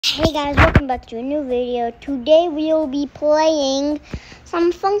Hey guys, welcome back to a new video. Today we will be playing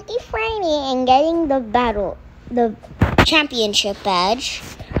some Funky Friday and getting the championship badge.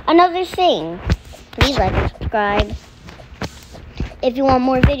 Another thing, please like and subscribe if you want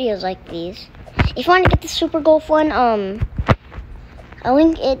more videos like these. If you want to get the Super Golf one, I'll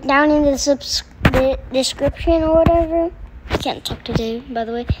link it down in the description or whatever. I can't talk today, by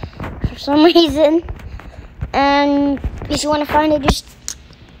the way, for some reason. And if you want to find it, just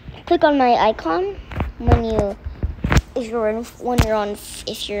click on my icon if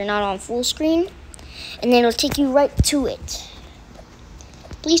you're not on full screen, and then it'll take you right to it.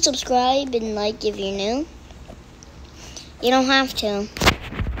 Please subscribe and like if you're new. You don't have to.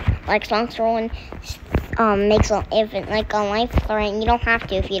 Like Sponsor One makes a life threat. You don't have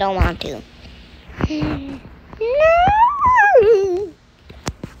to if you don't want to. No.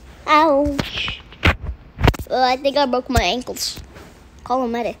 Ouch. Well, I think I broke my ankles. Call a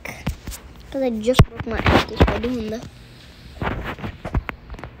medic. Because I just broke my ankles by doing that.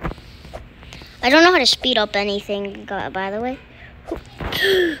 I don't know how to speed up anything, by the way.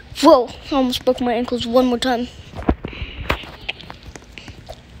 Whoa, I almost broke my ankles one more time.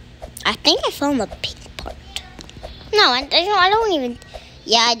 I think I found the pink part. No, I don't even.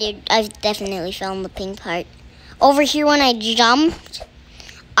 Yeah, I did. I definitely found the pink part. Over here when I jumped,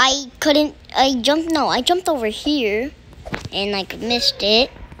 I jumped over here. And missed it.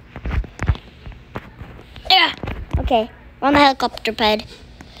 Yeah. Okay, we're on the helicopter pad.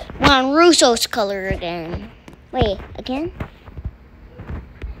 We're on Russo's color again. Wait, again?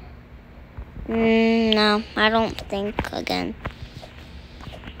 No, I don't think again.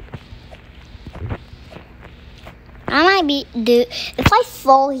 I might be, dude. If I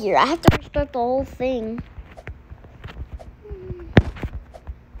fall here, I have to restart the whole thing.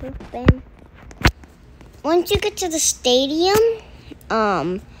 Bam. Once you get to the stadium,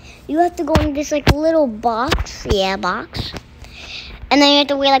 you have to go in this little box. Yeah, box. And then you have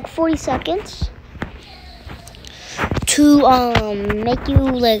to wait 40 seconds to make you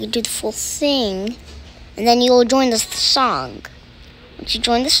do the full thing. And then you'll join the song. Once you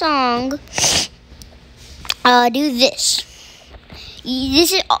join the song, do this.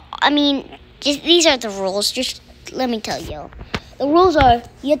 These are the rules. Just let me tell you. The rules are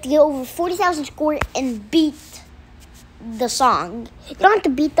you have to get over 40,000 score and beat the song. You don't have to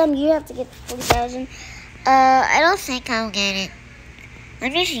beat them, you have to get 40,000. I don't think I'll get it.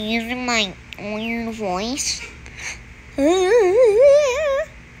 I'm just using my weird voice. Can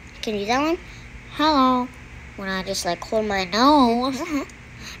you do that one? Hello. When I just hold my nose.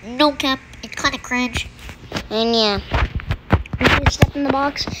 No cap, it's kind of cringe. And yeah, if you step in the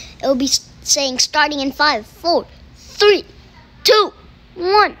box, it'll be saying starting in 5, 4, 3, 2,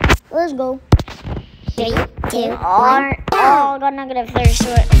 1. Let's go. 3, 2, 1. Oh, I got negative 30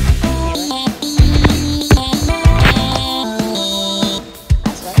 short.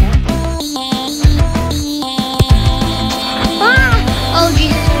 Oh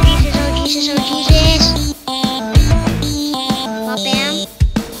Jesus, oh Jesus, oh Jesus, oh Jesus. Oh, bam.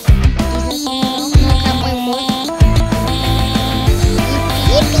 Jesus, no, come one more.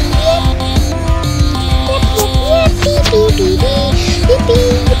 Yip, yip, yip, yip, yip, yip, yip, yip, yip,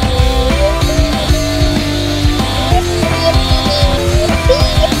 yip.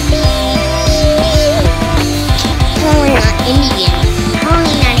 Indian,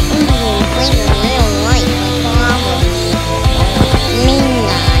 playing in real life, like, mean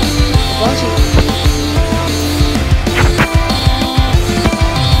guy.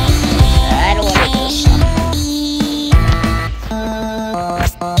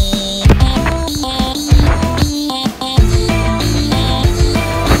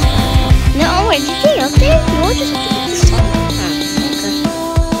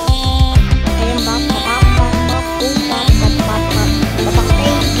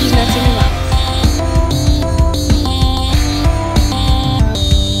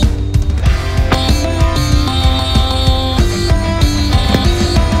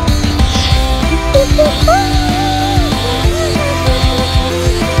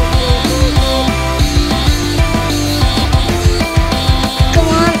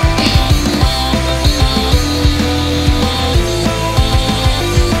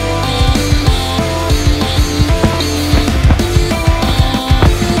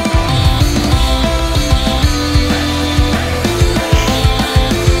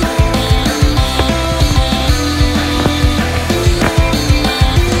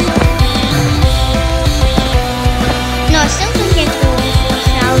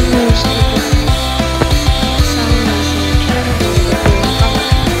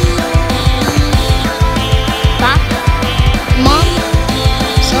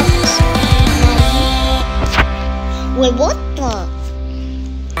 Wait, what the?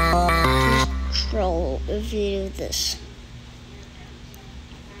 Scroll if you do this.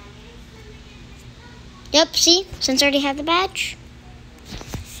 Yep, see? Since I already have the badge.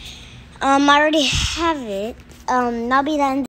 I already have it. That'll be the end.